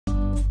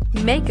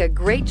Make a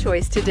great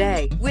choice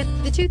today with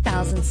the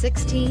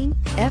 2016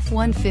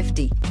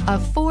 F-150. A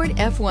Ford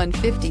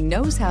F-150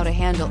 knows how to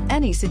handle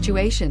any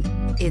situation.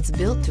 It's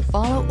built to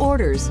follow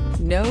orders,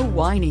 no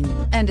whining,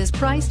 and is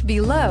priced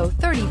below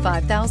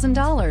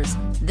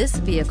 $35,000. This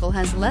vehicle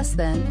has less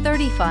than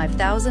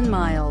 35,000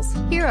 miles.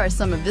 Here are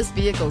some of this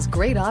vehicle's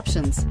great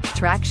options: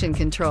 traction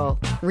control,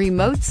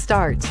 remote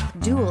start,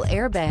 dual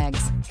airbags,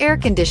 air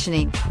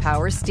conditioning,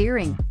 power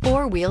steering,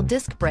 four-wheel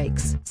disc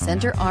brakes,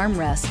 center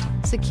armrest,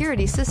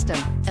 security system,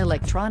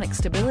 electronic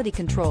stability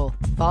control,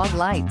 fog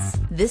lights.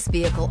 This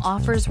vehicle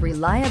offers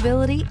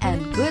reliability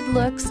and good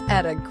looks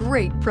at a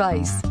great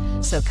price.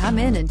 So come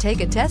in and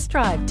take a test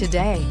drive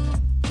today.